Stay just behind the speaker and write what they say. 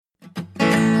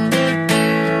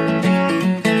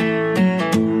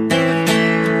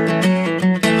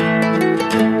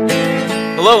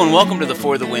Hello and welcome to the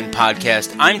For the Win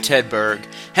podcast. I'm Ted Berg.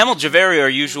 Hamel Javeri, our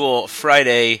usual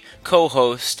Friday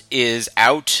co-host, is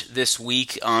out this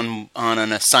week on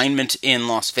an assignment in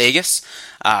Las Vegas.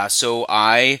 So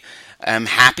I am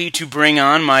happy to bring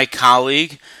on my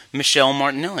colleague, Michelle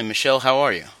Martinelli. Michelle, how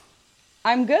are you?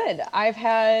 I'm good. I've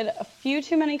had a few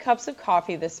too many cups of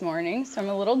coffee this morning, so I'm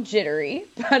a little jittery,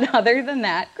 but other than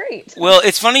that, great. Well,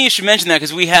 it's funny you should mention that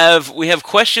because we have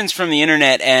questions from the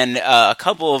internet, and a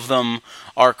couple of them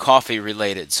are coffee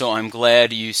related. So I'm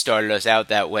glad you started us out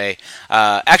that way.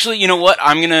 Actually, you know what?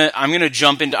 I'm gonna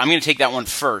jump into. I'm gonna take that one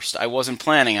first. I wasn't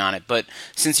planning on it, but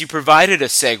since you provided a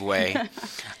segue,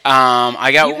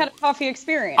 You had a coffee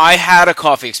experience. I had a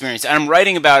coffee experience, and I'm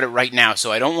writing about it right now.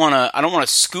 So I don't want to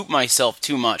scoop myself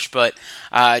too much. But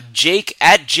Jake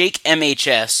at Jake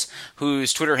MHS,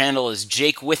 whose Twitter handle is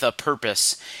Jake with a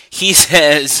Purpose, he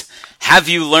says, "Have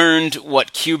you learned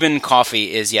what Cuban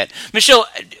coffee is yet?" Michelle,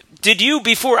 did you,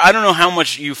 before, I don't know how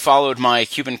much you followed my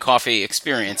Cuban coffee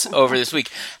experience over this week,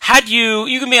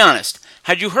 you can be honest,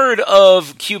 had you heard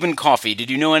of Cuban coffee? Did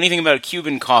you know anything about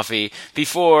Cuban coffee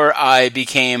before I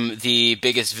became the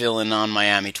biggest villain on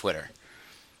Miami Twitter?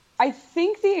 I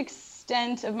think the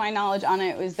extent of my knowledge on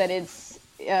it was that it's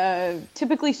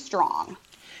typically strong.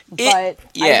 I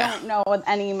don't know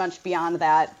any much beyond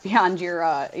that, beyond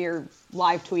your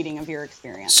live tweeting of your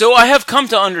experience. So I have come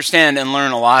to understand and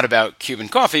learn a lot about Cuban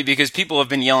coffee because people have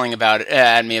been yelling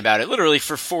at me about it literally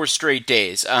for 4 straight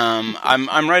days.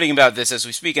 I'm writing about this as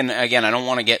we speak, and again, I don't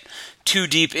want to get too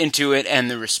deep into it and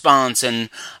the response and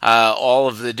all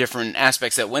of the different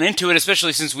aspects that went into it,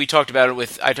 especially since I talked about it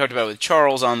with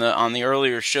Charles on the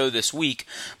earlier show this week.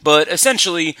 But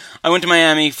essentially, I went to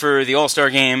Miami for the All-Star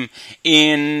game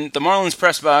in the Marlins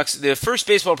press box, the first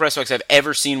baseball press box I've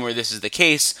ever seen where this is the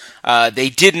case.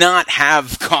 They did not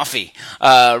have coffee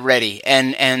ready,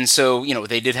 and so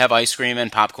they did have ice cream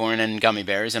and popcorn and gummy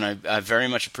bears, and I very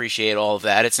much appreciate all of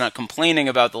that. It's not complaining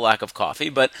about the lack of coffee,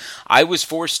 but I was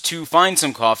forced to find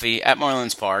some coffee at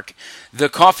Marlins Park. The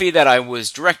coffee that I was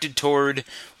directed toward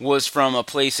was from a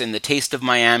place in the Taste of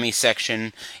Miami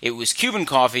section. It was Cuban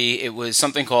coffee. It was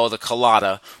something called a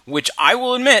colada, which I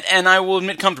will admit, and I will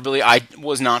admit comfortably, I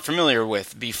was not familiar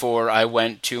with before I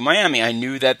went to Miami. I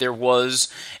knew that there was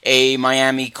a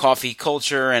Miami coffee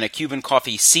culture and a Cuban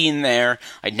coffee scene there.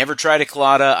 I'd never tried a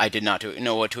colada. I did not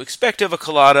know what to expect of a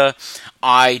colada.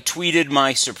 I tweeted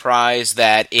my surprise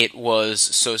that it was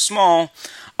so small.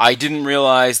 I didn't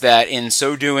realize that in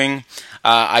so doing,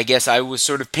 I guess I was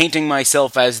sort of painting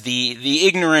myself as the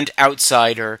ignorant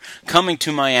outsider coming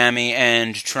to Miami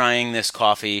and trying this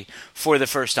coffee for the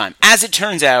first time. As it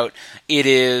turns out, it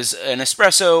is an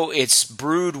espresso. It's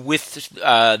brewed with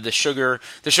the sugar.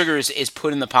 The sugar is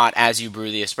put in the pot as you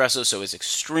brew the espresso, so it's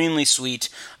extremely sweet,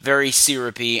 very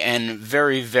syrupy, and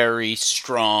very, very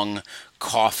strong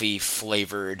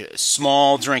coffee-flavored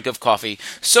small drink of coffee.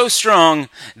 So strong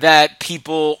that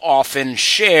people often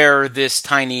share this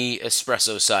tiny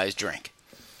espresso-sized drink.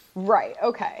 Right,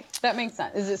 okay. That makes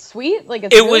sense. Is it sweet?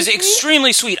 It was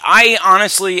extremely sweet. I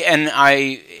honestly,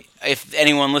 if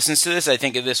anyone listens to this, I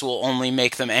think this will only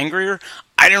make them angrier.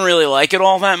 I didn't really like it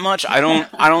all that much. I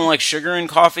don't like sugar in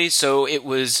coffee, so it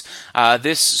was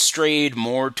this strayed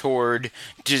more toward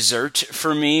dessert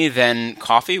for me than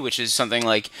coffee, which is something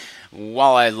like,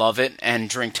 while I love it and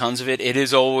drink tons of it, it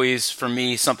is always, for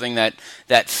me, something that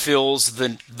fills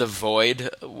the void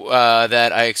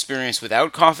that I experience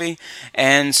without coffee.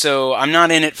 And so I'm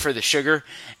not in it for the sugar,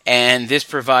 and this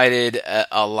provided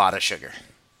a lot of sugar.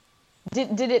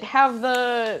 Did it have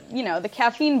the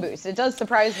caffeine boost? It does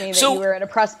surprise me that you were at a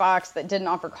press box that didn't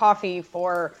offer coffee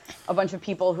for a bunch of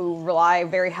people who rely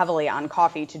very heavily on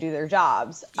coffee to do their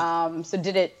jobs. So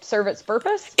did it serve its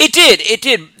purpose? It did.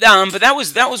 But that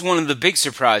was one of the big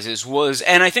surprises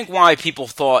and I think why people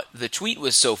thought the tweet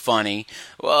was so funny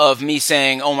of me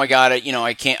saying, "Oh my God,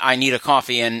 I need a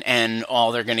coffee," and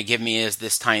all they're going to give me is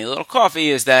this tiny little coffee,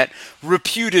 is that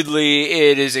reputedly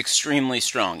it is extremely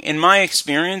strong. In my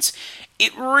experience,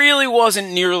 it really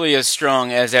wasn't nearly as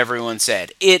strong as everyone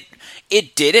said. It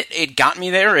did it. It got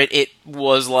me there. It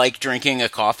was like drinking a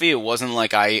coffee. It wasn't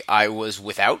like I was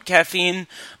without caffeine,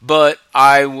 but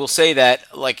I will say that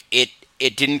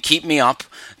it didn't keep me up.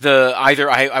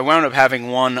 I wound up having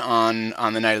one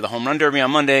on the night of the Home Run Derby on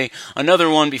Monday, another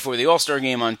one before the All-Star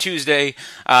game on Tuesday.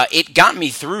 It got me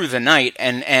through the night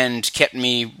and kept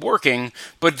me working,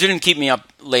 but didn't keep me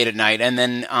up late at night. And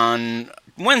then on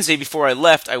Wednesday, before I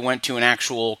left, I went to an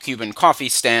actual Cuban coffee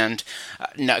stand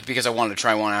because I wanted to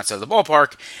try one outside the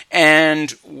ballpark.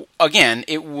 And again,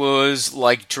 it was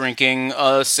like drinking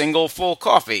a single full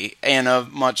coffee in a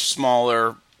much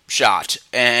smaller shot,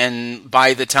 and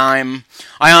by the time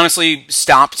I honestly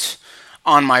stopped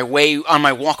on my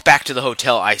walk back to the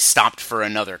hotel, I stopped for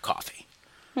another coffee.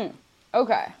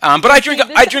 Okay. But I drink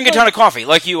a ton of coffee.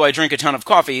 Like you, I drink a ton of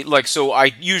coffee. Like, so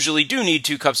I usually do need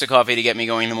 2 cups of coffee to get me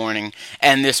going in the morning,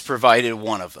 and this provided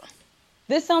one of them.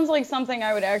 This sounds like something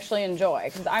I would actually enjoy,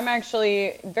 because I'm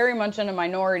actually very much in a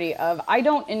minority of, I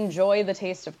don't enjoy the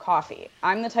taste of coffee.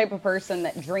 I'm the type of person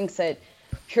that drinks it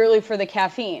purely for the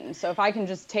caffeine. So if I can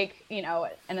just take, an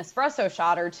espresso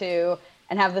shot or two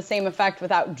and have the same effect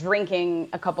without drinking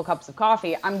a couple cups of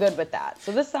coffee, I'm good with that.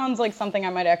 So this sounds like something I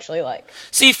might actually like.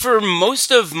 See, for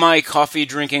most of my coffee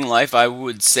drinking life, I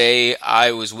would say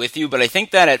I was with you, but I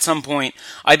think that at some point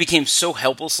I became so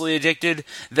helplessly addicted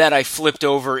that I flipped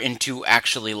over into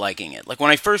actually liking it. Like when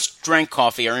I first drank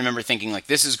coffee, I remember thinking like,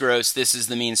 this is gross, this is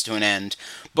the means to an end.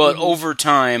 But over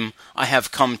time, I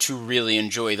have come to really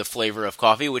enjoy the flavor of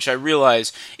coffee, which I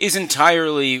realize is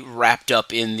entirely wrapped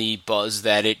up in the buzz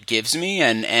that it gives me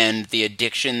and the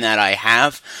addiction that I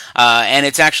have. And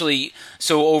it's actually,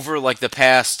 so over like the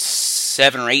past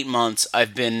 7 or 8 months,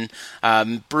 I've been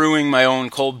brewing my own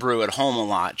cold brew at home a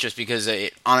lot, just because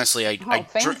honestly,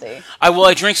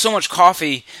 I drink so much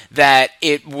coffee that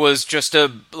it was just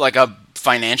a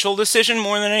financial decision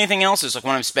more than anything else. It's like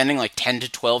when I'm spending like $10 to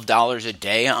 $12 a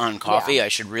day on coffee, I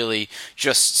should really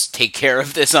just take care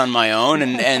of this on my own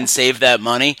and save that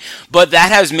money. But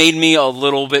that has made me a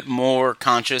little bit more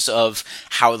conscious of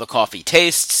how the coffee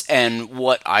tastes and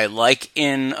what I like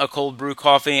in a cold brew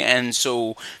coffee, and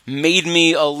so made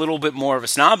me a little bit more of a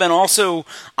snob, and also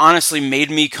honestly made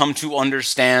me come to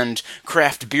understand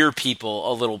craft beer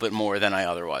people a little bit more than I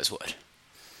otherwise would.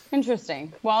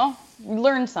 Interesting. Well, you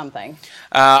learned something.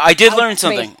 I did learn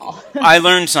something. I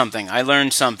learned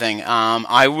something.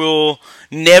 I will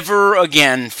never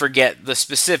again forget the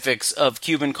specifics of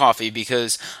Cuban coffee,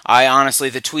 because I honestly,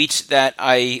 the tweet that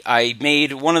I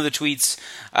made, one of the tweets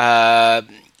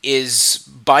is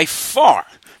by far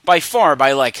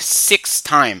by like 6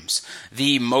 times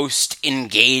the most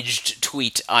engaged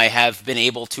tweet I have been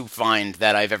able to find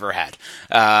that I've ever had.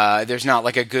 There's not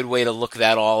like a good way to look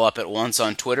that all up at once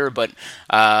on Twitter, but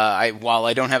while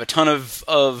I don't have a ton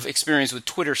of experience with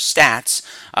Twitter stats,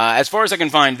 as far as I can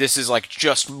find, this is like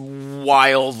just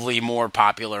wildly more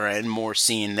popular and more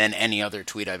seen than any other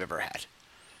tweet I've ever had.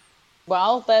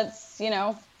 Well, that's,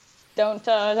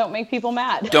 don't make people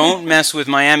mad. Don't mess with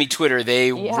Miami Twitter.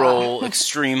 They roll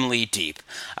extremely deep.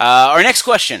 Our next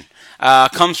question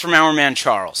comes from our man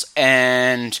Charles.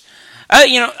 And,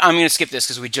 I'm going to skip this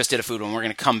because we just did a food one. We're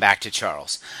going to come back to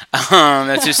Charles.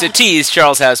 That's just a tease.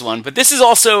 Charles has one. But this is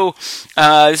also,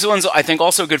 this one's, I think,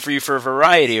 also good for you for a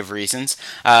variety of reasons.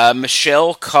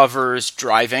 Michelle covers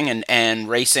driving and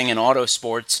racing and auto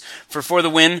sports for the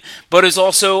win, but is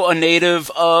also a native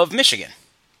of Michigan.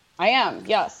 I am,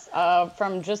 yes,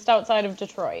 from just outside of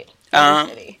Detroit.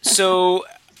 City. So,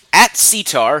 at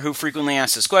Cetar, who frequently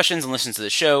asks us questions and listens to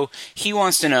the show, he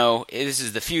wants to know, this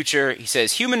is the future, he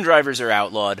says, human drivers are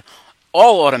outlawed,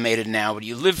 all automated now, but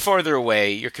you live farther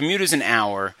away, your commute is an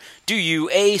hour. Do you,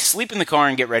 A, sleep in the car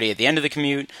and get ready at the end of the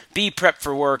commute, B, prep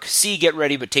for work, C, get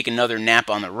ready but take another nap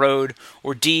on the road,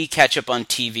 or D, catch up on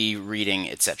TV, reading,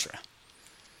 etc.?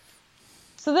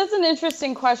 So that's an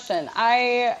interesting question.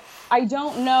 I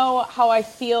don't know how I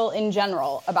feel in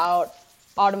general about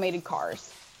automated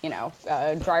cars,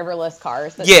 driverless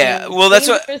cars.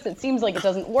 It seems like it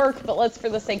doesn't work, but let's, for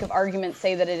the sake of argument,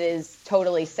 say that it is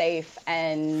totally safe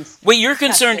and... Wait, you're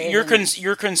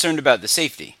concerned about the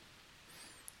safety?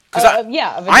 Because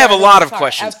I have a lot of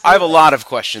questions. Absolutely. I have a lot of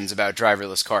questions about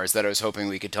driverless cars that I was hoping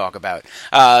we could talk about.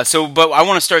 But I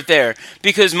want to start there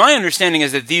because my understanding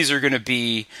is that these are going to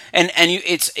be,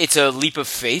 it's a leap of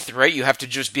faith, right? You have to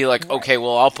just be like, okay,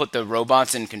 well, I'll put the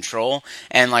robots in control,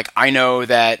 and like I know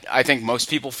that I think most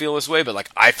people feel this way, but like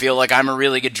I feel like I'm a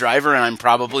really good driver and I'm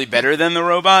probably better than the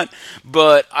robot.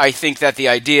 But I think that the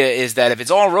idea is that if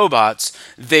it's all robots,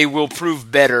 they will prove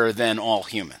better than all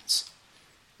humans.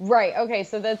 Right, okay,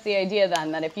 so that's the idea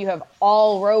then, that if you have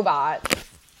all robots,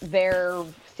 they're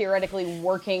theoretically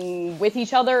working with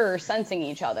each other or sensing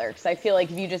each other. Because I feel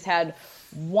like if you just had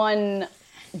one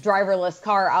driverless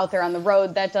car out there on the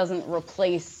road, that doesn't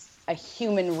replace a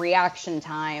human reaction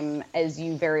time as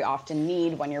you very often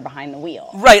need when you're behind the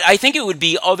wheel. Right, I think it would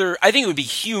be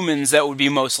humans that would be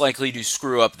most likely to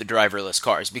screw up the driverless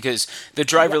cars, because the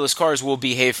driverless cars will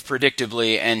behave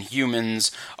predictably and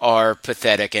humans are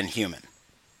pathetic and human.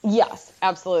 Yes,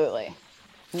 absolutely.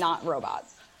 Not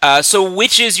robots. So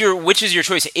which is your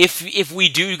choice? If we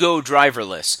do go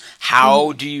driverless,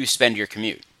 how do you spend your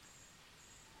commute?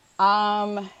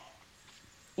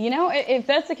 If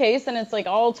that's the case, and it's like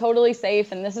all totally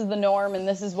safe and this is the norm and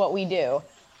this is what we do,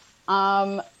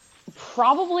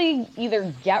 probably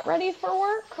either get ready for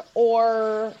work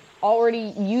or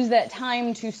already use that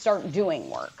time to start doing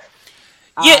work.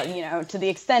 Yeah. To the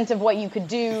extent of what you could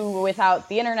do without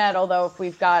the internet, although if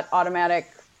we've got automatic,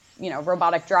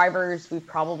 robotic drivers, we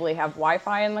probably have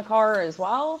Wi-Fi in the car as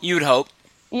well. You'd hope.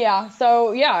 Yeah.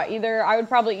 So yeah, I would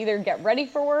probably either get ready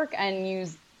for work and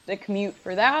use the commute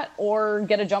for that, or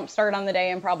get a jump start on the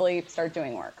day and probably start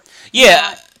doing work. Yeah.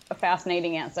 Not a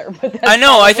fascinating answer, but that's I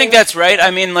know. I think that's right. I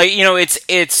mean,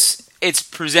 it's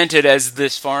presented as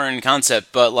this foreign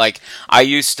concept, but I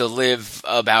used to live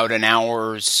about an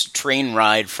hour's train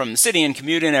ride from the city and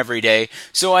commute in every day,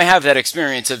 so I have that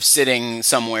experience of sitting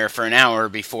somewhere for an hour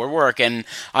before work, and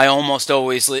I almost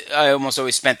always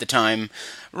spent the time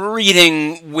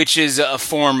reading, which is a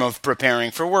form of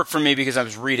preparing for work for me because I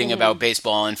was reading about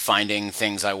baseball and finding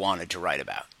things I wanted to write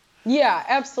about. Yeah,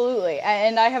 absolutely.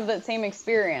 And I have that same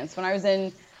experience. When I was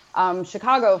in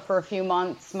Chicago for a few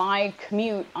months, my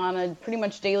commute on a pretty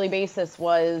much daily basis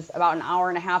was about an hour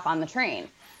and a half on the train.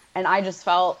 And I just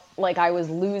felt like I was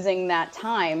losing that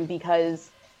time because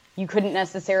you couldn't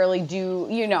necessarily do,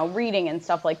 reading and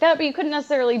stuff like that, but you couldn't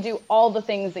necessarily do all the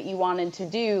things that you wanted to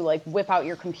do, like whip out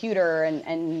your computer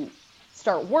and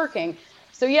start working.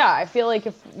 So yeah, I feel like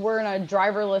if we're in a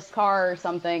driverless car or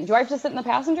something, do I have to sit in the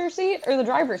passenger seat or the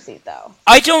driver's seat though?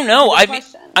 I don't know. I mean,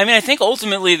 I think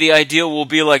ultimately the idea will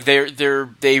be like they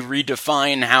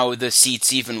redefine how the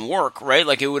seats even work, right?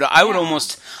 Like I would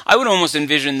almost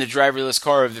envision the driverless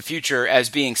car of the future as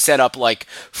being set up like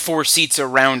 4 seats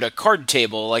around a card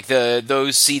table, like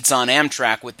those seats on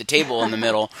Amtrak with the table in the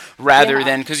middle, rather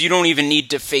than, because you don't even need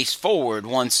to face forward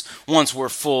once we're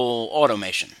full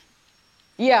automation.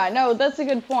 Yeah, no, that's a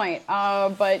good point.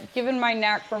 But given my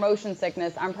knack for motion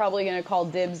sickness, I'm probably going to call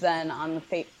dibs then on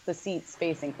the seats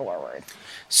facing forward.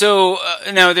 So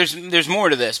now there's more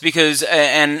to this because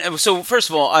so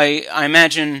first of all, I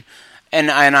imagine,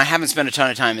 and I haven't spent a ton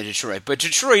of time in Detroit, but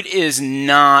Detroit is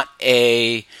not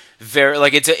a very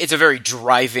it's a very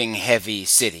driving heavy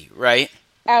city, right?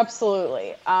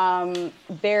 Absolutely.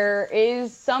 There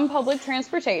is some public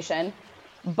transportation.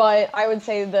 But I would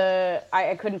say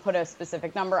I couldn't put a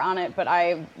specific number on it, but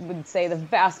I would say the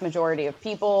vast majority of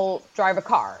people drive a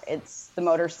car. It's the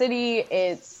Motor City,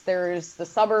 there's the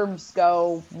suburbs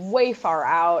go way far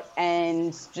out,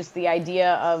 and just the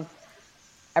idea of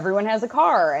everyone has a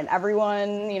car and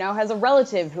everyone, has a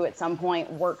relative who at some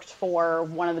point worked for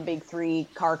one of the big 3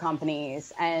 car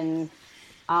companies, and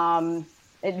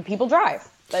people drive.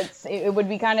 It would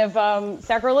be kind of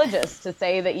sacrilegious to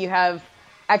say that you have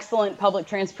excellent public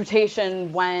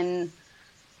transportation when,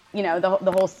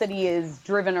 the whole city is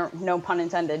driven, or no pun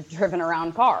intended, driven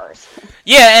around cars.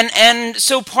 Yeah, and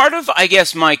so part of, I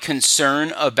guess, my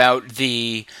concern about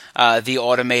the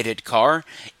automated car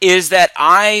is that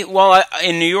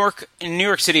in New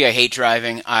York City, I hate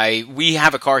driving. We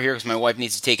have a car here because my wife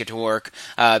needs to take it to work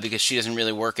because she doesn't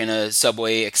really work in a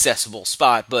subway accessible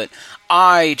spot. But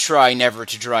I try never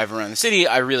to drive around the city.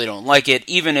 I really don't like it.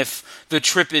 Even if the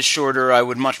trip is shorter, I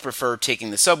would much prefer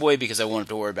taking the subway because I won't have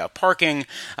to worry about parking.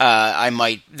 I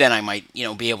might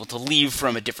be able to leave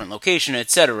from a different location,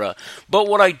 etc. But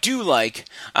what I do like,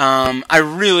 I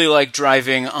really like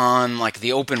driving on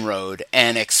the open road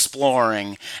and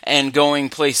exploring and going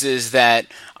places that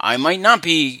I might not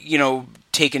be,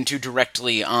 taken to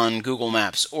directly on Google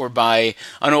Maps or by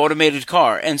an automated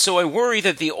car. And so I worry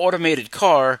that the automated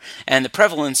car and the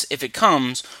prevalence, if it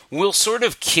comes, will sort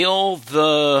of kill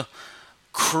the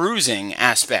cruising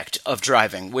aspect of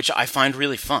driving, which I find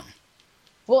really fun.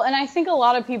 Well, and I think a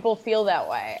lot of people feel that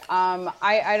way.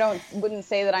 I wouldn't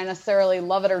say that I necessarily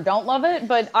love it or don't love it,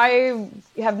 but I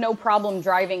have no problem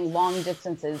driving long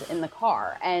distances in the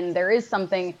car. And there is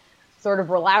something sort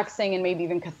of relaxing and maybe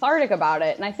even cathartic about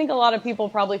it. And I think a lot of people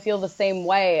probably feel the same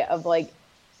way of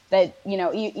that,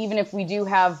 even if we do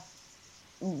have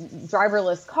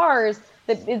driverless cars,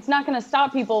 that it's not going to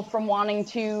stop people from wanting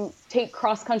to take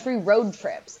cross-country road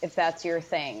trips, if that's your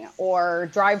thing, or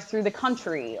drive through the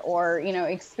country, or,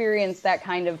 experience that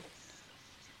kind of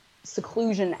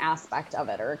seclusion aspect of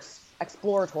it, or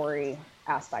exploratory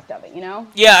aspect of it,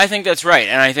 Yeah, I think that's right.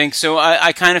 And I think so.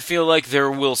 I kind of feel like there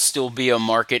will still be a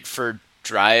market for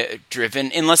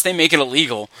driven, unless they make it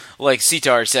illegal, like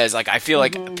Sitar says. I feel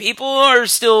like people are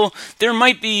still, there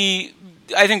might be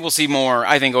I think we'll see more.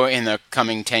 I think in the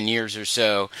coming 10 years or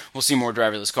so, we'll see more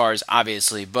driverless cars,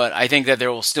 obviously. But I think that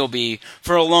there will still be,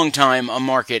 for a long time, a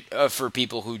market for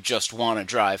people who just want to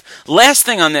drive. Last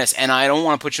thing on this, and I don't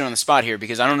want to put you on the spot here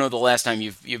because I don't know the last time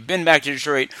you've been back to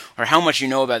Detroit or how much you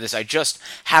know about this. I just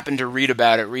happened to read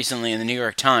about it recently in the New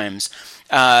York Times.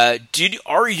 Are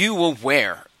you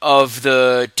aware of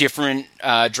the different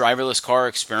driverless car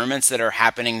experiments that are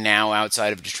happening now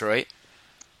outside of Detroit?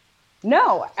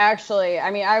 No, actually. I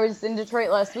mean, I was in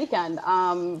Detroit last weekend,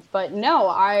 but no,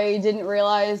 I didn't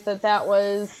realize that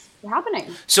was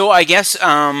happening. So I guess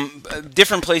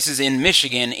different places in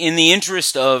Michigan, in the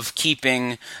interest of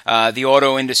keeping the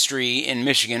auto industry in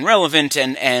Michigan relevant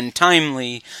and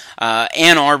timely,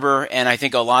 Ann Arbor, and I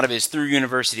think a lot of it is through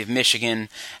University of Michigan,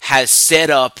 has set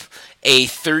up a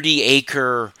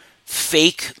 30-acre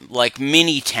fake, like,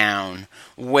 mini town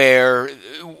where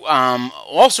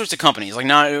all sorts of companies, like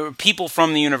not people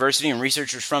from the university and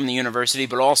researchers from the university,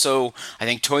 but also I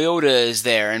think Toyota is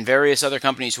there and various other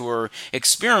companies who are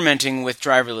experimenting with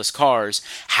driverless cars,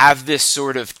 have this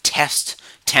sort of test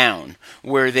town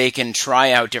where they can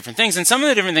try out different things. And some of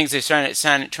the different things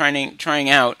they're trying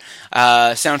out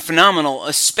sound phenomenal,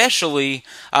 especially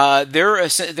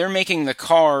they're making the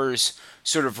cars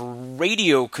sort of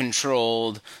radio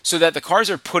controlled so that the cars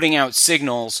are putting out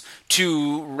signals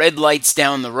to red lights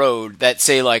down the road that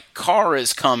say, like, car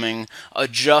is coming,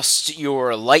 adjust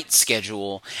your light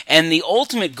schedule. And the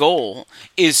ultimate goal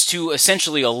is to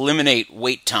essentially eliminate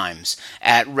wait times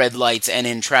at red lights and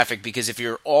in traffic, because if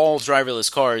you're all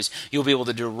driverless cars, you'll be able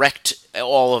to direct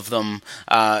all of them.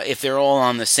 If they're all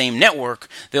on the same network,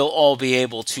 they'll all be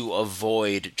able to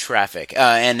avoid traffic.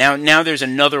 And now there's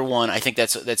another one, I think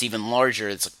that's even larger.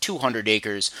 It's like 200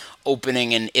 acres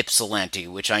opening in Ypsilanti,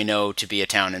 which I know to be a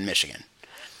town in Michigan.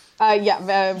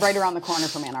 Right around the corner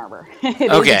from Ann Arbor. It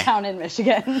is a town in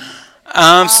Michigan.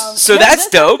 So that's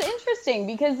dope. That's interesting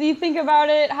because you think about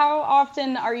it. How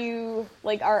often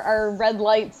are red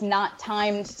lights not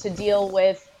timed to deal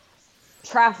with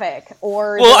traffic?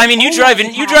 Or well, I mean, you drive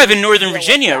in Northern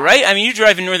Virginia, right? I mean, you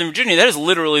drive in Northern Virginia. That is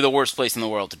literally the worst place in the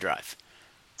world to drive.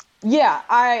 Yeah,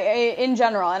 in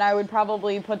general, and I would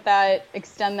probably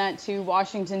extend that to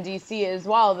Washington, D.C. as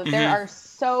well, that there are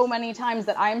so many times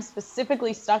that I'm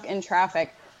specifically stuck in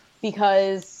traffic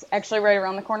because, actually right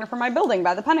around the corner from my building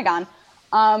by the Pentagon,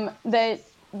 that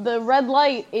the red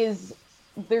light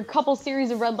there are a couple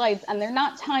series of red lights, and they're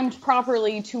not timed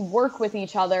properly to work with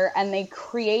each other, and they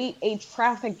create a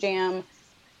traffic jam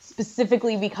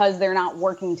specifically because they're not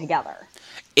working together.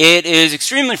 It is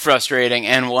extremely frustrating,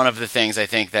 and one of the things I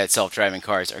think that self-driving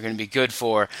cars are going to be good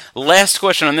for. Last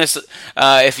question on this.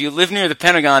 If you live near the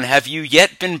Pentagon, have you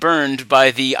yet been burned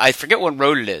by I forget what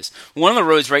road it is. One of the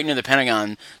roads right near the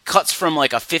Pentagon cuts from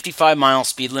like a 55-mile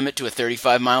speed limit to a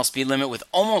 35-mile speed limit with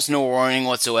almost no warning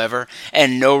whatsoever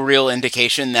and no real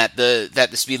indication that the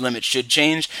speed limit should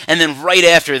change. And then right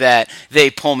after that, they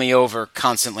pull me over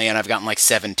constantly, and I've gotten like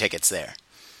 7 tickets there.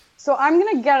 So I'm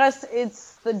going to guess it's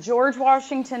the George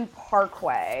Washington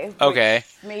Parkway. Okay.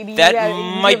 Maybe that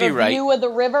might be right. View of the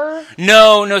river?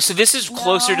 No. So this is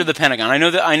closer to the Pentagon. I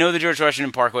know the George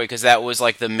Washington Parkway because that was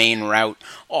like the main route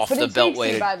off the Beltway. But it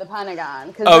takes you by the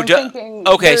Pentagon.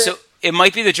 Okay, so it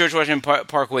might be the George Washington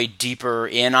Parkway deeper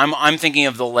in. I'm thinking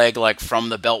of the leg like from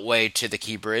the Beltway to the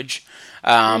Key Bridge,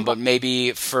 but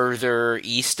maybe further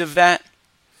east of that.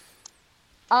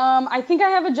 I think I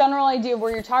have a general idea of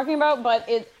where you're talking about, but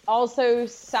it also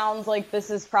sounds like this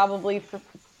is probably a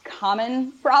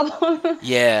common problem.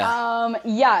 Yeah.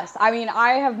 Yes. I mean,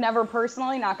 I have never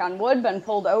personally, knock on wood, been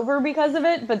pulled over because of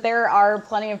it, but there are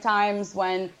plenty of times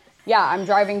when, I'm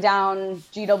driving down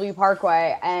GW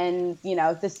Parkway and,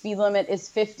 the speed limit is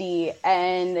 50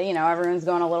 and, everyone's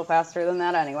going a little faster than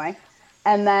that anyway.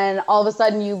 And then all of a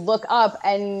sudden you look up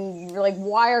and you're like,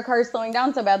 why are cars slowing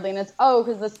down so badly? And it's,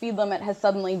 because the speed limit has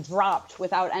suddenly dropped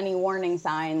without any warning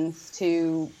signs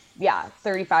to,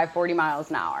 35, 40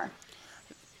 miles an hour.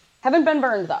 Haven't been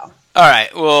burned, though. All right.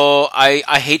 Well,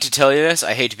 I hate to tell you this.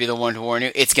 I hate to be the one to warn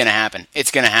you. It's going to happen. It's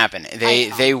going to happen.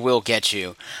 They will get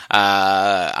you.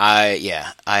 I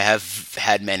have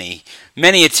had many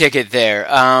a ticket there.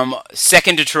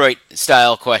 Second Detroit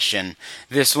style question.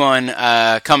 This one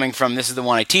this is the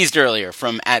one I teased earlier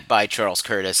from @by Charles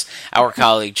Curtis, our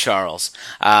colleague Charles.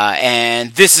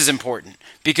 And this is important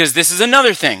because this is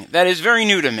another thing that is very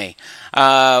new to me.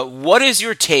 What is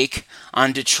your take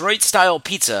on Detroit-style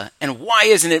pizza, and why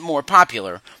isn't it more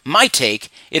popular? My take,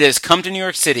 it has come to New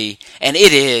York City, and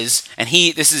it is,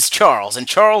 this is Charles, and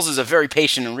Charles is a very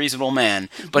patient and reasonable man,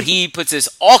 but he puts this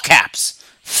all caps,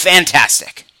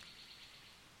 fantastic.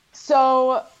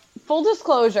 So, full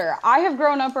disclosure, I have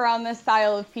grown up around this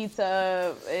style of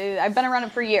pizza. I've been around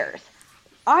it for years.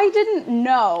 I didn't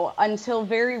know until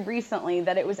very recently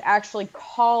that it was actually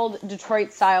called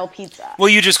Detroit style pizza. Well,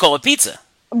 you just call it pizza.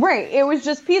 Right. It was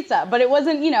just pizza, but it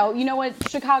wasn't, you know what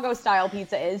Chicago style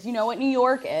pizza is, you know what New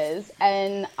York is,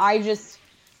 and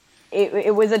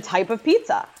it was a type of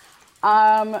pizza.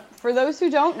 For those who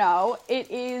don't know, it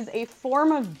is a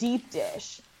form of deep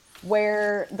dish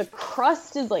where the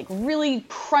crust is like really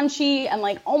crunchy and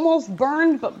like almost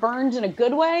burned, but burned in a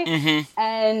good way. Mm-hmm.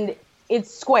 And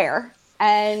it's square,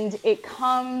 and it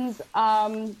comes,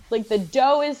 like the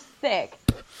dough is thick,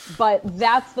 but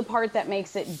that's the part that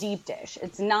makes it deep dish.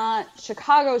 It's not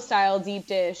Chicago style deep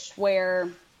dish where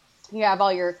you have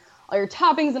all your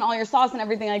toppings and all your sauce and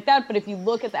everything like that. But if you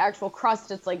look at the actual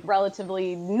crust, it's like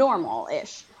relatively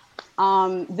normal-ish.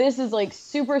 This is like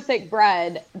super thick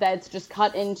bread that's just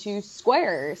cut into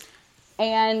squares,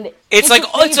 and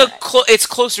it's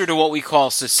closer to what we call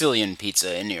Sicilian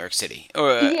pizza in New York City.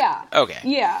 Yeah. Okay.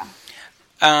 Yeah.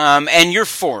 And you're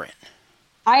for it.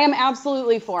 I am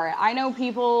absolutely for it. I know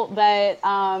people that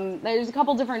there's a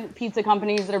couple different pizza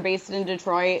companies that are based in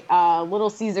Detroit. Little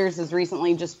Caesars has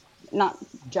recently has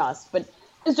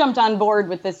jumped on board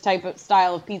with this type of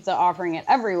style of pizza, offering it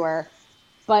everywhere.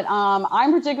 But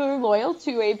I'm particularly loyal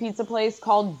to a pizza place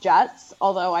called Jets,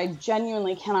 although I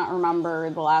genuinely cannot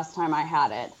remember the last time I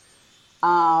had it.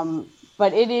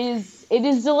 But it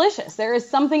is delicious. There is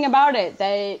something about it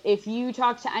that if you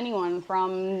talk to anyone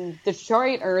from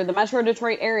Detroit or the Metro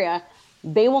Detroit area,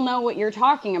 they will know what you're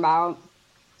talking about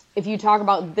if you talk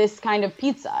about this kind of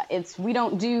pizza. We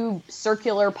don't do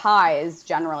circular pies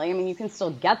generally. I mean, you can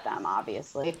still get them,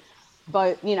 obviously.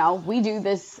 But, we do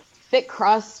this thick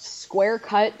crust, square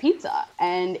cut pizza,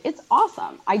 and it's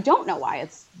awesome. I don't know why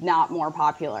it's not more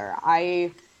popular.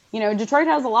 Detroit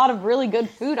has a lot of really good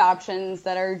food options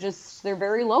that are they're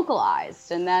very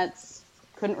localized, and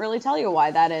couldn't really tell you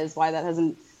why that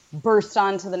hasn't burst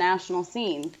onto the national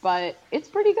scene, but it's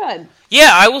pretty good. Yeah,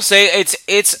 I will say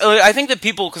it's I think that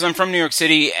people, because I'm from New York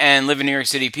City and live in New York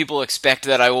City, people expect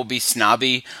that I will be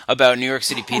snobby about New York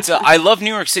City pizza. I love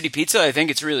New York City pizza. I think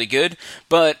it's really good,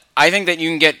 but I think that you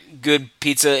can get good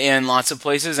pizza in lots of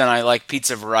places, and I like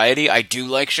pizza variety. I do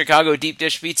like Chicago deep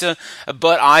dish pizza,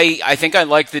 but I think I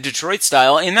like the Detroit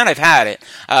style, and that I've had it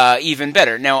even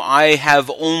better. Now, I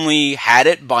have only had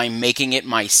it by making it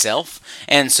myself,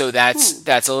 and so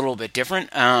that's a little bit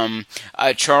different.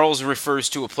 Charles refers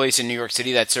to a place in New York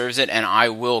City that serves it, and I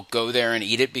will go there and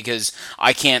eat it because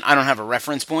I don't have a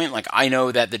reference point. Like, I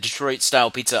know that the Detroit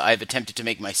style pizza I've attempted to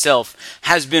make myself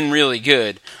has been really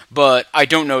good, but I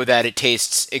don't know that it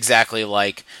tastes exactly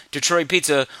like Detroit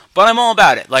pizza, but I'm all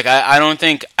about it. Like, I don't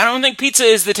think pizza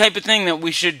is the type of thing that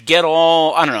we should get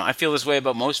all, I don't know, I feel this way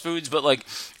about most foods, but like,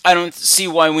 I don't see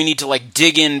why we need to like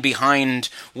dig in behind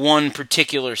one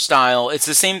particular style. It's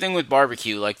the same thing with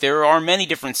barbecue. Like, there are many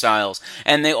different styles,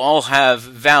 and they all have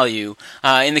value.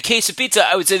 In the case of pizza,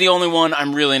 I would say the only one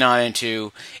I'm really not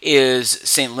into is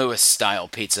St. Louis style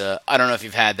pizza. I don't know if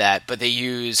you've had that, but they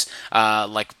use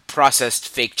like processed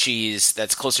fake cheese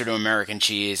that's closer to American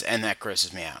cheese, and that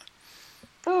grosses me out.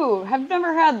 Ooh, have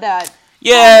never had that.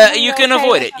 Yeah, you can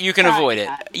avoid it. You can avoid it.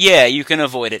 Yeah, you can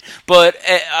avoid it. But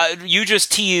you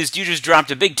just dropped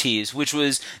a big tease, which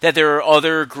was that there are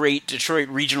other great Detroit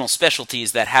regional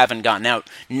specialties that haven't gotten out.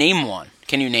 Name one.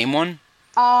 Can you name one?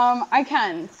 I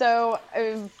can. So,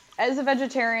 as a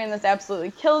vegetarian, this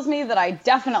absolutely kills me that I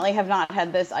definitely have not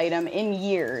had this item in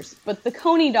years. But the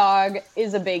Coney dog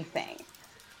is a big thing.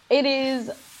 It is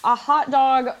a hot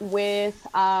dog with...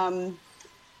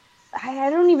 I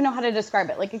don't even know how to describe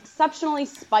it, like exceptionally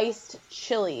spiced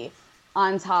chili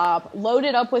on top,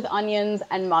 loaded up with onions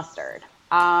and mustard.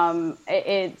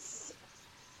 It's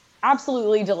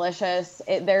absolutely delicious.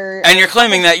 And you're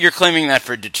claiming that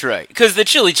for Detroit, because the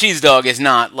chili cheese dog is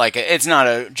not like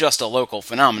just a local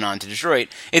phenomenon to Detroit.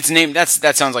 It's named that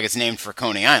sounds like it's named for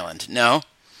Coney Island. No.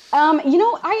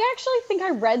 I actually think I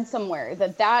read somewhere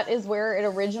that is where it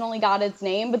originally got its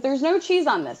name, but there's no cheese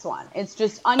on this one. It's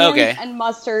just onions and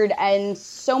mustard and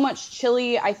so much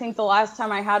chili. I think the last time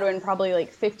I had one, probably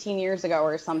like 15 years ago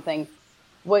or something.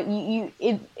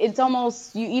 It's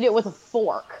almost, you eat it with a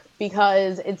fork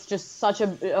because it's just such a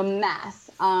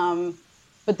mess.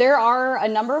 But there are a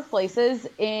number of places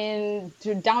in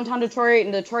downtown Detroit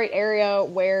and Detroit area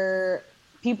where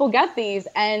people get these,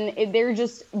 and they're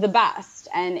just the best.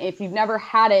 And if you've never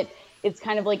had it, it's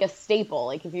kind of like a staple.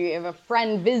 Like if you have a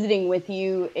friend visiting with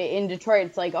you in Detroit,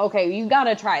 it's like, okay, you got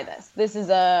to try this. This is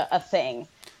a thing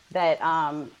that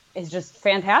is just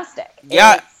fantastic.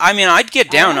 Yeah, I mean, I'd get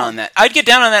down on that.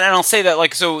 And I'll say that,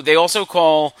 like, so they also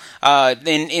call,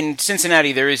 in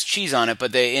Cincinnati, there is cheese on it,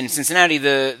 but in Cincinnati,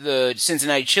 the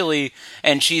Cincinnati chili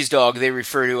and cheese dog, they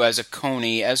refer to as a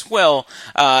coney as well.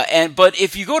 But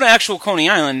if you go to actual Coney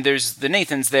Island, there's the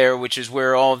Nathan's there, which is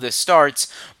where all of this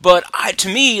starts. But to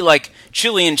me, like,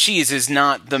 chili and cheese is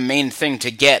not the main thing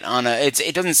to get on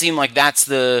it doesn't seem like that's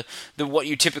the what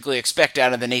you typically expect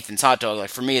out of the Nathan's hot dog. Like,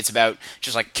 for me, it's about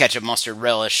just like ketchup, mustard,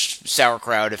 relish,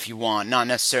 sauerkraut if you want, not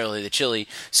necessarily the chili.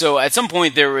 So at some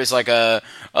point there was like a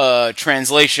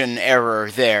translation error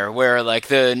there, where like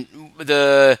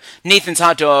the Nathan's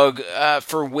hot dog,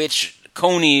 for which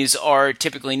conies are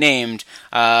typically named,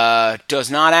 does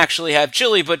not actually have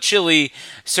chili, but chili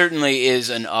certainly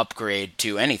is an upgrade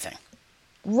to anything.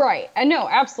 Right. I know,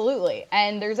 absolutely.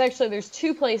 And there's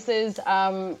two places,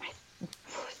 I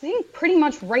think pretty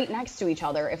much right next to each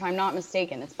other, if I'm not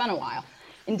mistaken. It's been a while.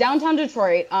 In downtown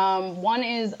Detroit, one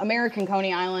is American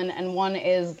Coney Island and one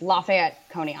is Lafayette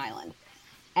Coney Island.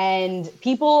 And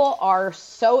people are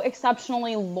so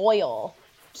exceptionally loyal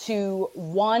to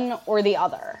one or the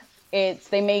other.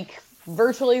 They make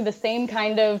virtually the same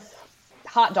kind of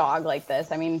hot dog like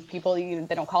this. I mean, people,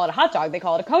 they don't call it a hot dog, they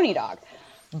call it a Coney dog.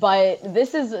 But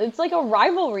it's like a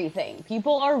rivalry thing.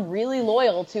 People are really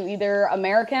loyal to either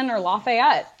American or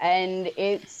Lafayette, and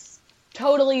it's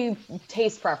totally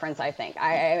taste preference, I think.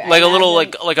 Like a little,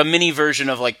 like a mini version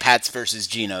of like Pat's versus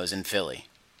Geno's in Philly.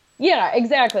 Yeah,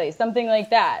 exactly. Something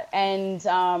like that. And,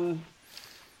 something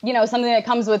that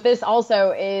comes with this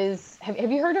also is,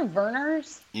 have you heard of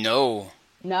Vernors? No?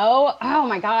 Oh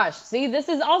my gosh. See, this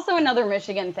is also another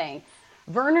Michigan thing.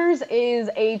 Vernors is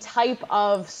a type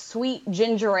of sweet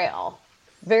ginger ale,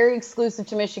 very exclusive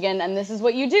to Michigan, and this is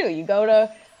what you do. You go to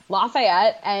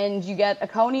Lafayette and you get a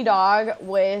Coney dog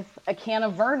with a can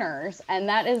of Vernors, and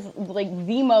that is like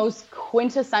the most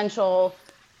quintessential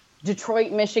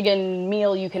Detroit, Michigan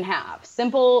meal you can have.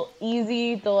 Simple,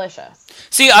 easy, delicious.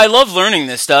 See, I love learning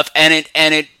this stuff, and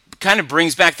it kind of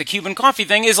brings back the Cuban coffee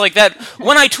thing. Is like that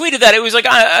when I tweeted that, it was like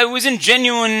I was in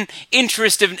genuine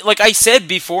interest of, like I said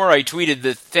before I tweeted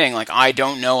the thing, like I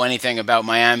don't know anything about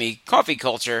Miami coffee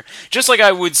culture, just like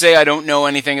I would say I don't know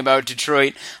anything about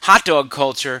Detroit hot dog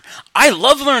culture. I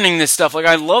love learning this stuff. Like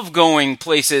I love going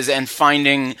places and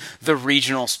finding the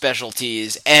regional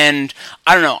specialties, and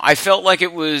I don't know, I felt like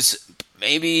it was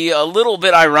maybe a little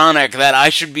bit ironic that I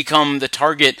should become the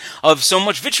target of so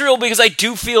much vitriol, because I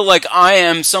do feel like I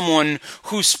am someone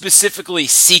who specifically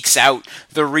seeks out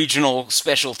the regional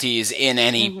specialties in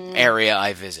any area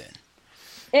I visit.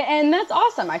 And that's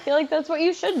awesome. I feel like that's what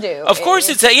you should do. Of course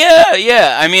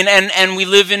yeah. I mean, and we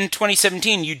live in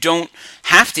 2017. You don't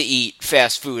have to eat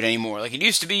fast food anymore. Like it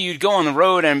used to be, you'd go on the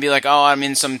road and be like, oh, I'm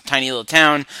in some tiny little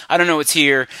town. I don't know what's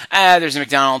here. There's a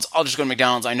McDonald's. I'll just go to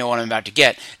McDonald's. I know what I'm about to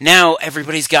get. Now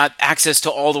everybody's got access to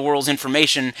all the world's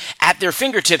information at their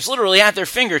fingertips, literally at their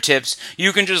fingertips.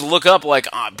 You can just look up like,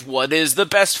 what is the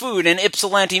best food in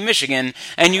Ypsilanti, Michigan?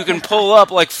 And you can pull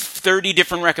up like 30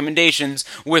 different recommendations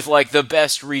with like the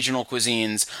best regional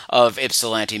cuisines of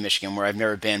Ypsilanti, Michigan, where I've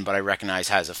never been, but I recognize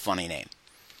has a funny name.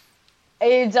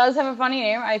 It does have a funny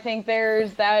name. I think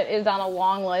that is on a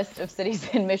long list of cities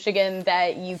in Michigan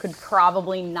that you could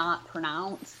probably not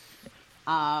pronounce.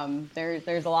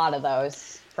 There's a lot of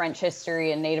those. French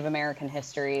history and Native American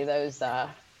history, those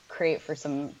create for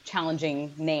some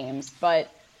challenging names.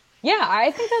 But yeah, I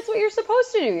think that's what you're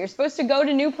supposed to do. You're supposed to go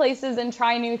to new places and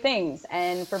try new things.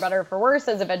 And for better or for worse,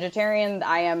 as a vegetarian,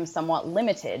 I am somewhat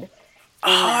limited.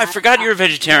 I forgot you're a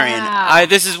vegetarian.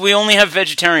 Yeah. We only have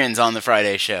vegetarians on the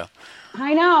Friday show.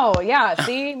 I know. Yeah.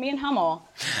 See, me and Hummel.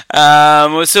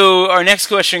 So our next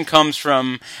question comes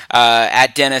from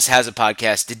at Dennis Has a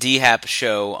Podcast, the DHAP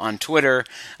Show on Twitter.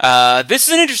 This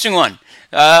is an interesting one.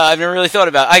 I've never really thought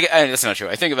about. That's not true.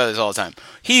 I think about this all the time.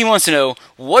 He wants to know,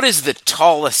 what is the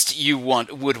tallest you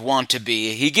would want to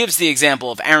be? He gives the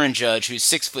example of Aaron Judge, who's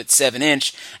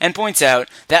 6'7", and points out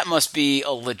that must be a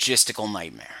logistical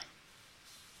nightmare.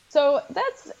 So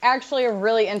that's actually a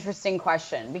really interesting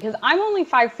question, because I'm only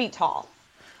 5 feet tall,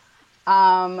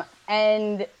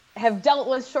 and have dealt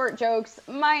with short jokes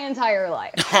my entire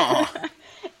life.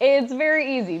 It's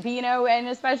very easy, and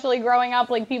especially growing up,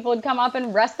 like people would come up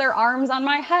and rest their arms on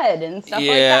my head and stuff like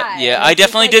that. Yeah, I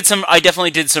definitely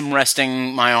did some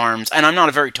resting my arms, and I'm not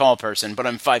a very tall person, but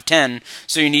I'm 5'10",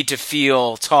 so you need to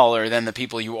feel taller than the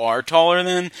people you are taller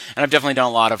than, and I've definitely done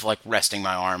a lot of like resting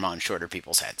my arm on shorter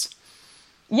people's heads.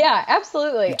 Yeah,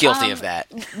 absolutely. Guilty of that.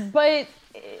 But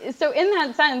so in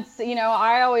that sense,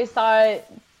 I always thought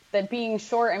that being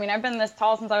short, I mean, I've been this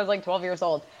tall since I was like 12 years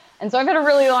old. And so I've had a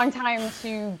really long time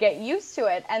to get used to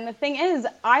it. And the thing is,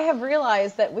 I have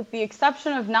realized that with the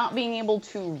exception of not being able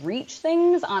to reach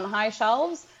things on high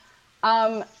shelves,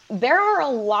 there are a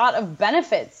lot of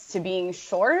benefits to being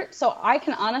short. So I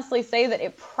can honestly say that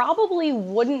it probably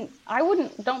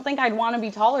don't think I'd want to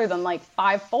be taller than like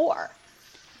 5'4".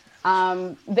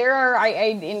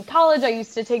 In college, I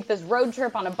used to take this road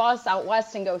trip on a bus out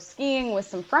west and go skiing with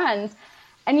some friends.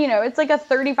 And, it's like a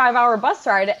 35-hour bus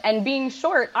ride. And being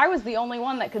short, I was the only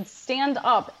one that could stand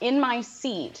up in my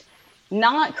seat,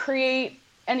 not create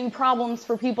any problems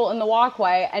for people in the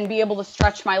walkway, and be able to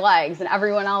stretch my legs. And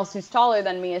everyone else who's taller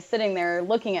than me is sitting there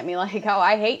looking at me like, oh,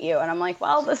 I hate you. And I'm like,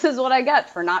 well, this is what I get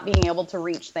for not being able to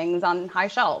reach things on high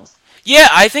shelves. Yeah,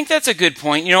 I think that's a good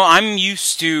point. I'm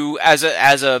used to, as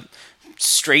a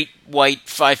straight white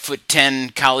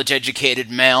 5'10" college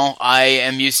educated male, I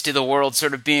am used to the world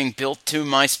sort of being built to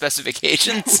my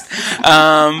specifications.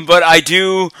 But I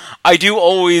do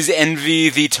always envy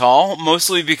the tall,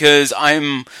 mostly because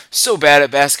I'm so bad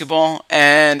at basketball,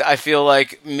 and I feel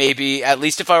like maybe at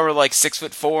least if I were like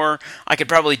 6'4", I could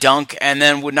probably dunk, and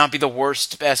then would not be the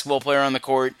worst basketball player on the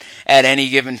court at any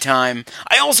given time.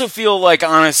 I also feel like,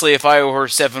 honestly, if I were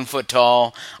 7 foot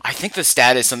tall, I think the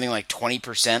stat is something like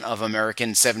 20% of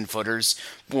American 7-footers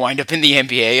wind up in the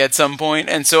NBA at some point,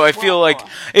 and so I feel like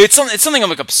it's something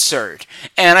like absurd.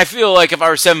 And I feel like if I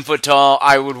were 7 foot tall,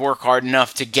 I would work hard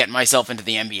enough to get myself into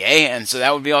the NBA, and so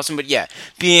that would be awesome. But yeah,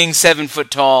 being 7 foot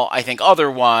tall, I think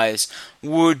otherwise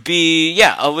would be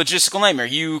a logistical nightmare.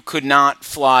 You could not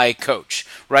fly coach,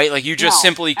 right? Like you just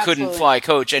simply couldn't fly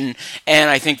coach, and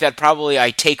I think that probably I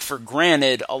take for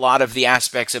granted a lot of the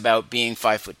aspects about being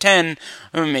 5'10",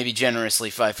 or maybe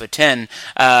generously 5'10",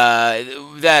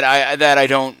 that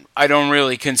I don't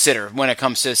really consider when it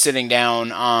comes to sitting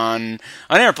down on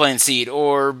an airplane seat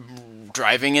or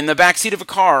driving in the backseat of a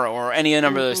car or any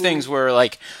number of those things where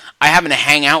like I happen to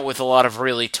hang out with a lot of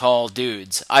really tall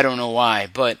dudes. I don't know why,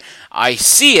 but I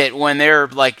see it when they're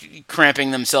like cramping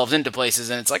themselves into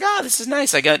places, and it's like, this is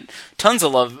nice. I got tons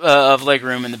of leg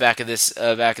room in the back of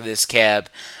this cab.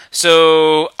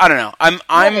 So I don't know.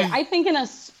 I think in a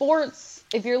sports,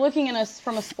 if you're looking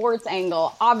from a sports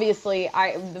angle, obviously,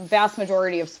 the vast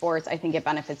majority of sports, I think it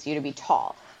benefits you to be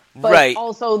tall. But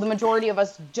also, the majority of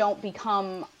us don't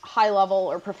become high level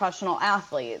or professional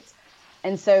athletes.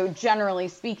 And so, generally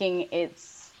speaking,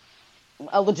 it's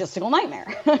a logistical nightmare.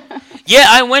 Yeah,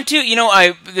 I went to,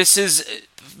 this is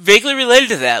vaguely related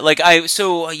to that.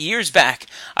 So years back,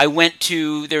 I went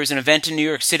to, there was an event in New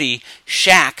York City,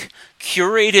 Shaq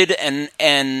curated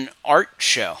an art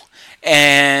show.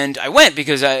 And I went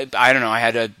because I don't know, I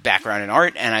had a background in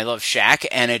art and I love Shaq,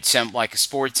 and it's like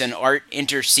sports and art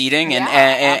interceding,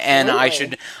 and I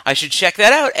should check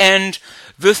that out. And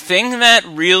the thing that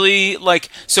really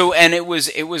and it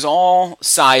was all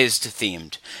sized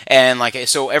themed, and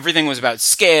so everything was about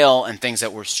scale and things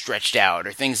that were stretched out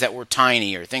or things that were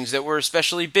tiny or things that were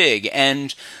especially big.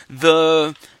 And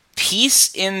the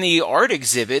piece in the art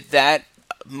exhibit that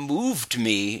moved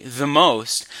me the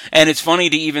most, and it's funny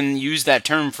to even use that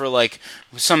term for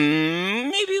some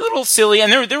maybe a little silly,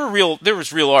 and there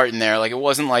was real art in there. It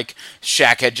wasn't like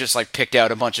Shaq had just picked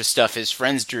out a bunch of stuff his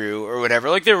friends drew or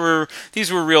whatever. These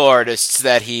were real artists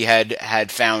that he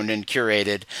had found and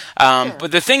curated. Sure.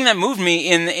 But the thing that moved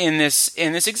me in this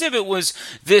exhibit was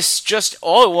this, just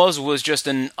all it was just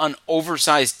an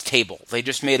oversized table. They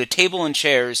just made a table and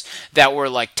chairs that were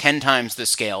 10 times the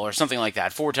scale or something like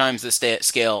that, 4 times the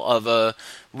scale of a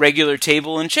regular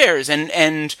table and chairs,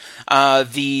 and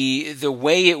the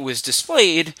way it was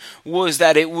displayed was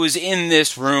that it was in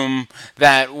this room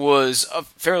that was a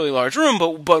fairly large room,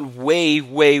 but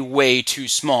way too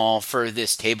small for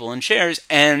this table and chairs.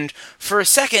 And for a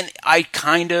second, I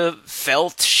kind of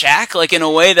felt Shaq, in a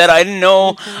way that I didn't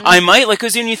know I might,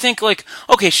 because when you think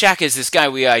okay, Shaq is this guy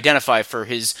we identify for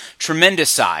his tremendous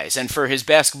size and for his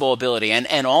basketball ability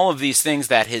and all of these things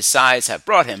that his size have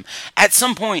brought him. At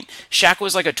some point, Shaq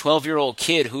was a 12-year-old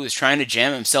kid who was trying to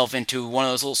jam himself into one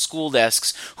of those little school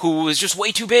desks, who was just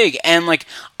way too big. And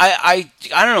I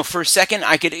don't know, for a second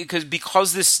I could,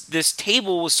 because this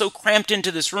table was so cramped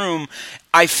into this room,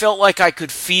 I felt like I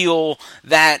could feel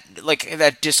that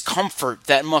that discomfort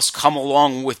that must come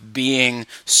along with being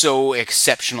so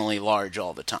exceptionally large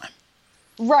all the time.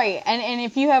 Right, and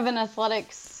if you have an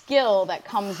athletic skill that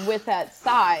comes with that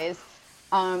size,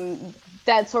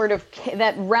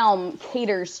 that realm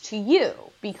caters to you,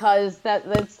 because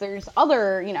there's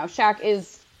other, Shaq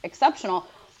is exceptional,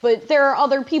 but there are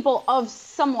other people of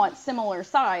somewhat similar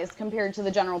size compared to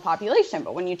the general population.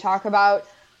 But when you talk about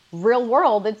real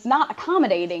world, it's not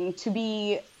accommodating to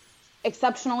be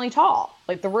exceptionally tall.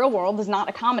 Like, the real world does not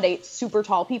accommodate super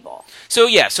tall people. So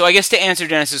I guess to answer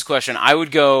Dennis's question, I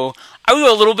would go a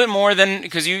little bit more than,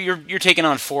 because you're taking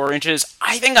on 4 inches.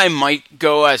 I think I might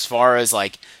go as far as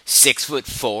like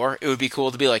 6'4". It would be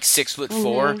cool to be like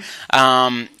 6'4".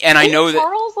 And I know that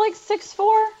Charles like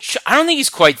 6'4". I don't think he's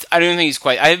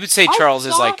quite. I would say Charles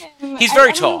is like he's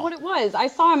very tall. I don't know what it was. I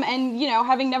saw him, and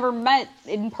having never met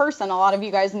in person a lot of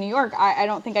you guys in New York, I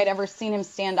don't think I'd ever seen him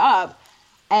stand up.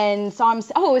 And saw him.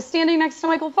 Oh, was standing next to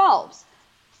Michael Phelps,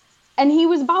 and he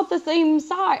was about the same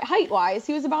size, height-wise.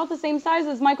 He was about the same size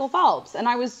as Michael Phelps, and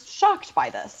I was shocked by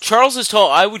this. Charles is tall.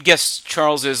 I would guess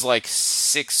Charles is like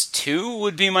 6'2",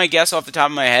 would be my guess off the top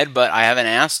of my head, but I haven't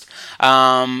asked.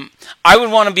 I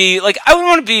would want to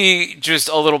be just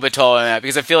a little bit taller than that,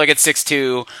 because I feel like at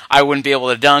 6'2", I wouldn't be able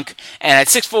to dunk, and at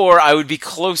 6'4", I would be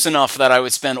close enough that I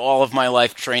would spend all of my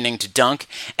life training to dunk,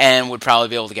 and would probably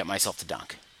be able to get myself to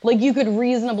dunk. Like, you could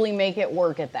reasonably make it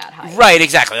work at that height. Right,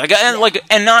 exactly.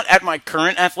 And not at my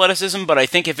current athleticism, but I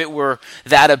think if it were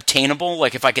that obtainable,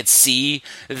 like if I could see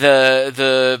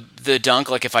the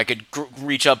dunk, like if I could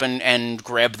reach up and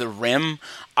grab the rim,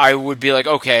 I would be like,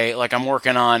 okay, like I'm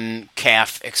working on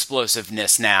calf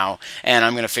explosiveness now, and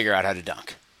I'm going to figure out how to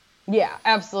dunk. Yeah,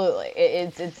 absolutely.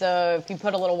 It's if you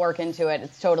put a little work into it,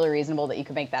 it's totally reasonable that you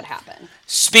could make that happen.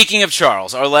 Speaking of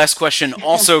Charles, our last question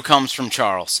also comes from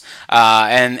Charles,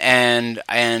 and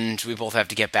we both have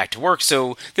to get back to work.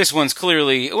 So this one's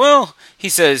clearly, well, he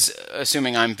says,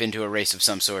 assuming I've been to a race of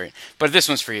some sort, but this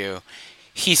one's for you.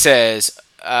 He says,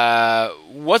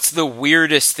 "What's the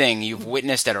weirdest thing you've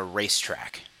witnessed at a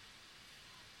racetrack?"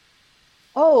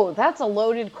 Oh, that's a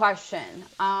loaded question.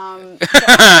 I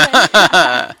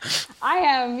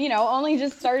am, only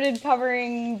just started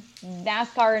covering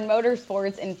NASCAR and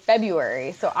motorsports in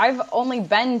February, so I've only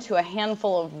been to a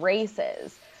handful of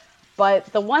races. But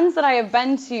the ones that I have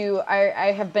been to,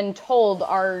 I have been told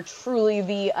are truly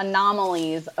the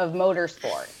anomalies of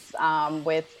motorsports,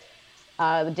 with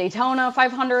the Daytona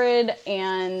 500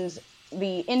 and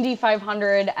the Indy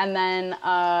 500, and then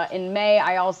in May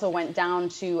I also went down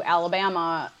to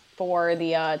Alabama for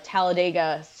the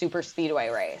Talladega Super Speedway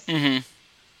race. Mm-hmm.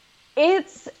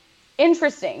 It's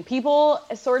interesting. People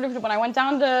sort of, when I went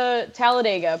down to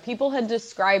Talladega, people had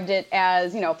described it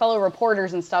as, fellow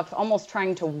reporters and stuff, almost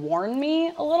trying to warn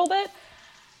me a little bit,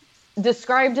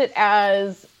 described it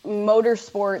as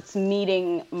motorsports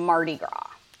meeting Mardi Gras.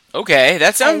 Okay,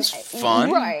 that sounds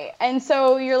fun. Right. And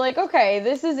so you're like, okay,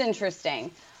 this is interesting.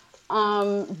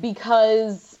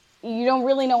 Because you don't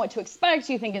really know what to expect.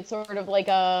 You think it's sort of like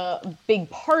a big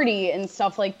party and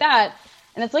stuff like that.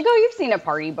 And it's like, oh, you've seen a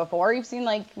party before. You've seen,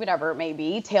 like, whatever it may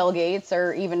be, tailgates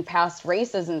or even past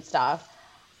races and stuff.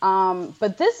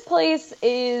 But this place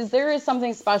there is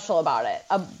something special about it.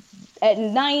 At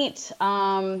night,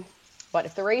 but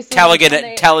if the race is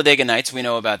Talladega Nights, we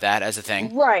know about that as a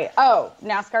thing. Right. Oh,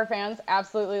 NASCAR fans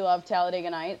absolutely love Talladega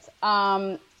Nights.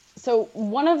 So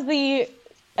one of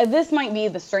this might be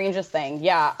the strangest thing.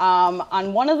 Yeah.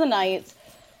 On one of the nights,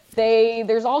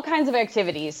 there's all kinds of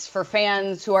activities for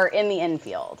fans who are in the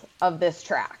infield of this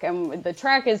track. And the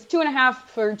track is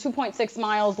 2.6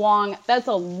 miles long. That's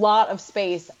a lot of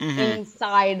space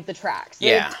inside the track. So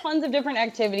there's tons of different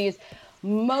activities.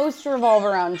 Most revolve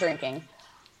around drinking.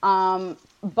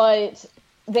 But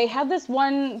they had this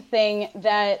one thing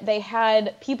that they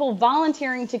had people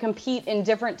volunteering to compete in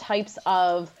different types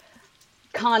of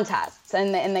contests,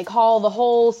 and they call the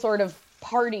whole sort of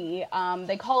party,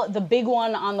 they call it the big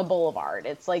one on the boulevard.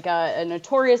 It's like a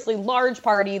notoriously large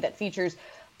party that features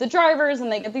the drivers,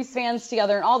 and they get these fans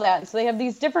together and all that. So they have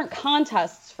these different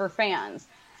contests for fans.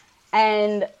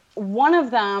 And one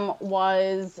of them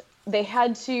was they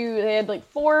had like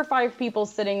 4 or 5 people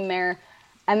sitting there,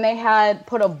 and they had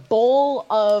put a bowl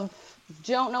of,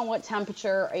 don't know what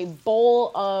temperature, a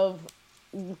bowl of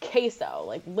queso,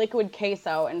 like liquid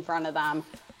queso in front of them.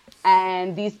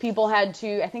 And these people had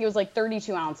to, I think it was like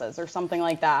 32 ounces or something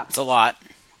like that. It's a lot.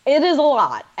 It is a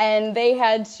lot. And they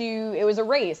had to, it was a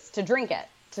race to drink it,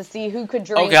 to see who could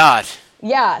drink. Oh, God.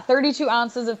 Yeah, 32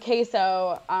 ounces of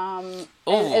queso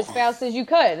as fast as you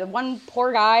could. One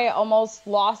poor guy almost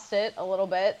lost it a little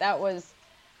bit. That was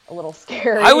a little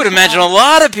scary. I would imagine a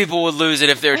lot of people would lose it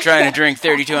if they were trying to drink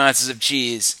 32 ounces of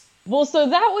cheese. Well, so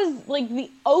that was like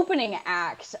the opening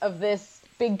act of this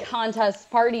big contest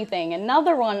party thing.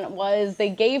 Another one was they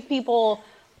gave people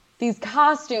these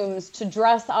costumes to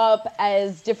dress up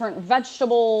as different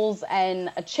vegetables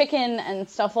and a chicken and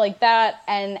stuff like that,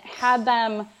 and had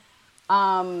them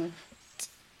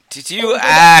Did you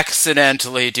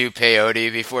accidentally do peyote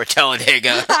before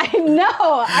Talladega? I know,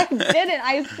 I didn't.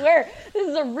 I swear, this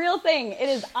is a real thing. It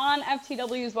is on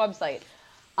FTW's website.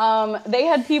 They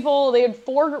had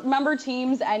 4-member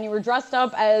teams, and you were dressed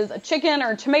up as a chicken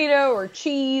or tomato or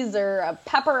cheese or a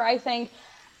pepper, I think.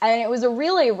 And it was a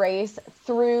relay race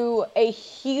through a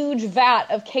huge vat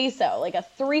of queso, like a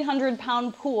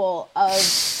 300-pound pool of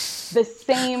the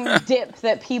same dip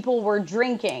that people were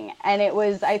drinking. And it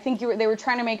was, I think they were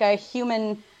trying to make a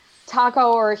human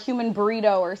taco or a human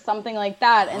burrito or something like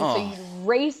that. And so you'd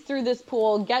race through this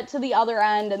pool, get to the other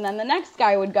end, and then the next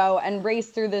guy would go and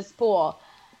race through this pool.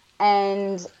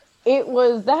 And that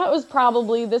was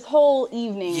probably this whole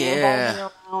evening revolving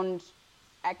around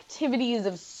activities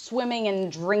of swimming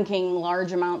and drinking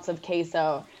large amounts of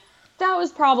queso. That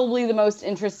was probably the most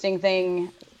interesting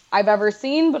thing I've ever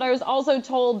seen, but I was also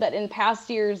told that in past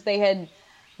years they had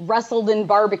wrestled in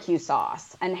barbecue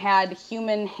sauce and had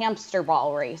human hamster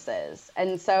ball races.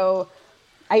 And so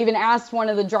I even asked one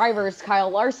of the drivers, Kyle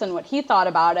Larson, what he thought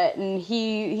about it, and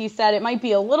he said it might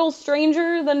be a little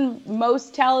stranger than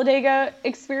most Talladega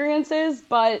experiences,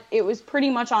 but it was pretty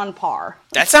much on par.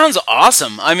 That sounds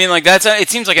awesome. I mean, like it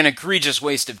seems like an egregious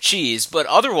waste of cheese, but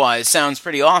otherwise sounds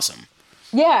pretty awesome.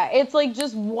 Yeah, it's like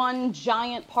just one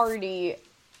giant party,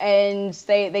 and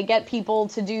they get people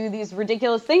to do these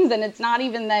ridiculous things, and it's not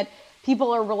even that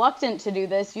people are reluctant to do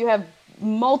this. You have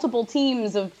multiple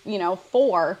teams of,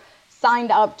 4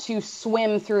 signed up to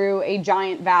swim through a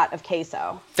giant vat of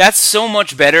queso. That's so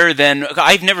much better than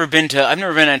I've never been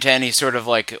into any sort of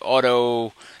like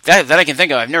auto that I can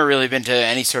think of. I've never really been to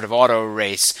any sort of auto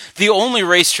race. The only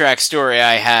racetrack story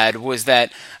I had was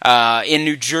that in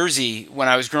New Jersey, when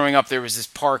I was growing up, there was this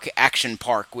park, Action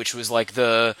Park, which was like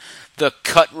the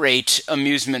cut rate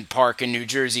amusement park in New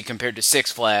Jersey compared to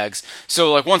Six Flags.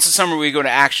 So like once a summer we go to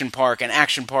Action Park, and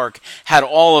Action Park had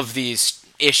all of these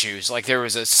issues. Like there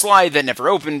was a slide that never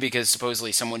opened because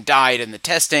supposedly someone died in the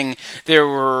testing. There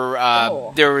were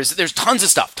there's tons of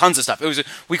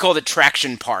stuff. We called it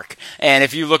Traction Park, and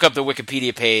if you look up the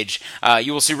Wikipedia page,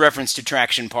 you will see reference to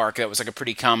Traction Park. That was like a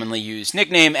pretty commonly used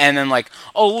nickname, and then like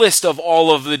a list of all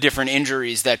of the different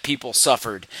injuries that people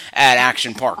suffered at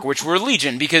Action Park, which were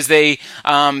legion because they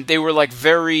were like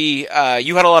very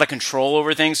you had a lot of control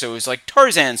over things. So it was like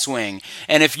Tarzan swing,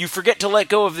 and if you forget to let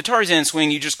go of the Tarzan swing,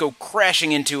 you just go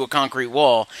crashing into a concrete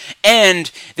wall.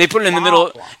 And they put it in the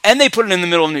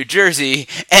middle, of New Jersey,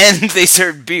 and they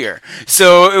served beer.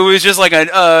 So it was just like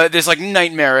this like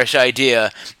nightmarish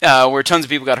idea where tons of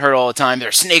people got hurt all the time. There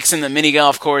are snakes in the mini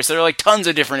golf course. There are like tons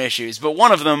of different issues. But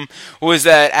one of them was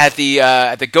that at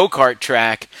the go-kart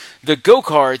track, the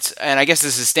go-karts, and I guess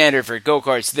this is standard for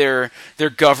go-karts, they're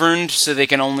governed so they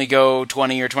can only go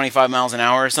 20 or 25 miles an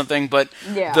hour or something, but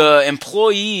the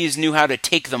employees knew how to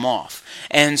take them off.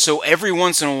 And so every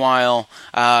once in a while,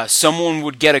 someone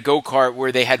would get a go-kart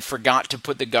where they had forgot to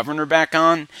put the governor back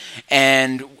on,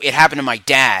 and it happened to my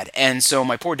dad. And so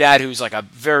my poor dad, who's like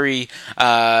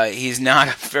he's not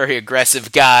a very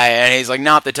aggressive guy, and he's like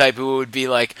not the type who would be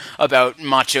like about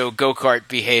macho go-kart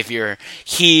behavior,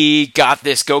 he got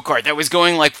this go-kart that was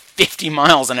going like 50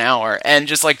 miles an hour and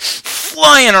just like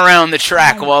flying around the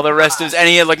track while the rest and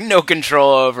he had like no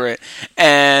control over it,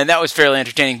 and that was fairly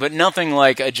entertaining, but nothing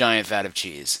like a giant vat of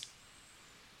cheese.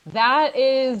 That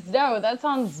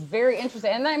sounds very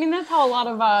interesting. And I mean, that's how a lot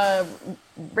of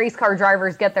race car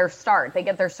drivers get their start. They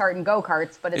get their start in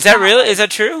go-karts, but is that real? Is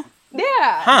that true?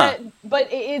 Yeah. Huh. But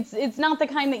it's not the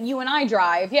kind that you and I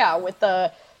drive, with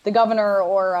the governor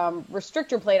or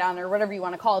restrictor plate on, or whatever you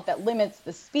want to call it, that limits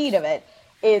the speed of it.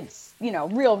 It's,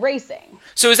 real racing.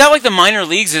 So is that like the minor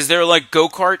leagues? Is there like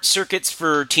go-kart circuits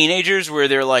for teenagers where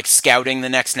they're like scouting the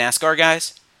next NASCAR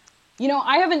guys?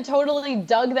 I haven't totally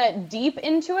dug that deep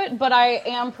into it, but I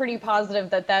am pretty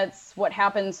positive that that's what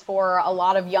happens for a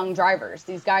lot of young drivers.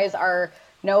 These guys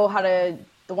know how to,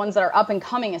 the ones that are up and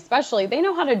coming especially, they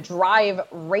know how to drive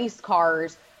race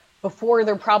cars before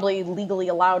they're probably legally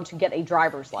allowed to get a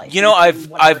driver's license.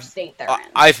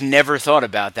 I've never thought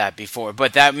about that before,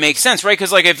 but that makes sense, right?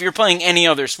 Because like if you're playing any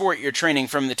other sport, you're training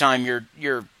from the time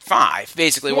you're 5,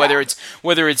 basically. Yeah.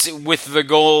 Whether it's with the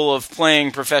goal of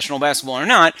playing professional basketball or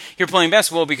not, you're playing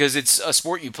basketball because it's a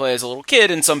sport you play as a little kid,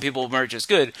 and some people merge as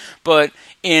good. But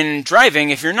in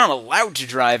driving, if you're not allowed to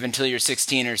drive until you're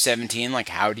 16 or 17, like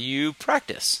how do you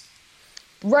practice?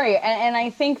 Right, and I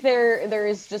think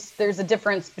there's a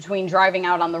difference between driving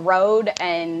out on the road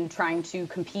and trying to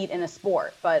compete in a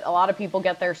sport. But a lot of people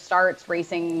get their starts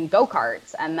racing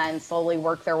go-karts and then slowly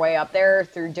work their way up there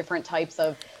through different types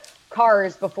of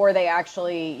cars before they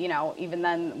actually, even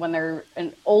then when they're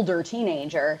an older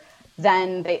teenager,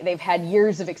 then they've had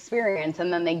years of experience,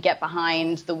 and then they get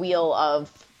behind the wheel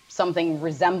of something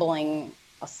resembling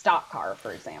a stock car,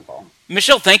 for example.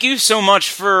 Michelle, thank you so much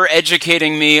for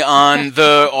educating me on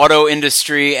the auto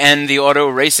industry and the auto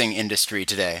racing industry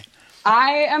today.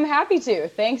 I am happy to.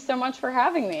 Thanks so much for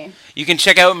having me. You can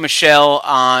check out Michelle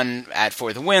at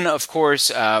For the Win, of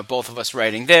course, both of us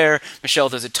writing there. Michelle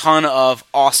does a ton of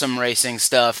awesome racing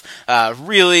stuff.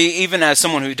 Really, even as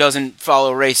someone who doesn't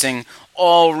follow racing,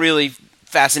 all really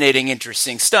fascinating,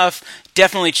 interesting stuff.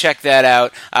 Definitely check that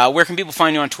out. Where can people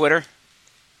find you on Twitter?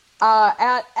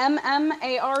 At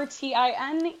MMARTINELLI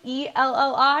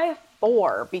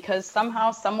 4, because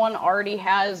somehow someone already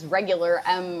has regular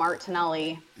M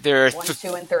Martinelli. There are 1,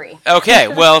 2, and 3. Okay,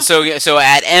 well, so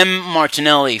at M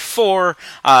Martinelli 4,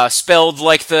 spelled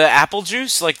like the apple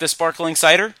juice, like the sparkling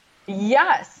cider.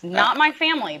 Yes, not my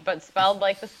family, but spelled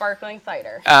like the sparkling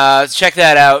cider. Check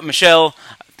that out, Michelle.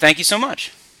 Thank you so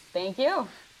much. Thank you.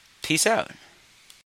 Peace out.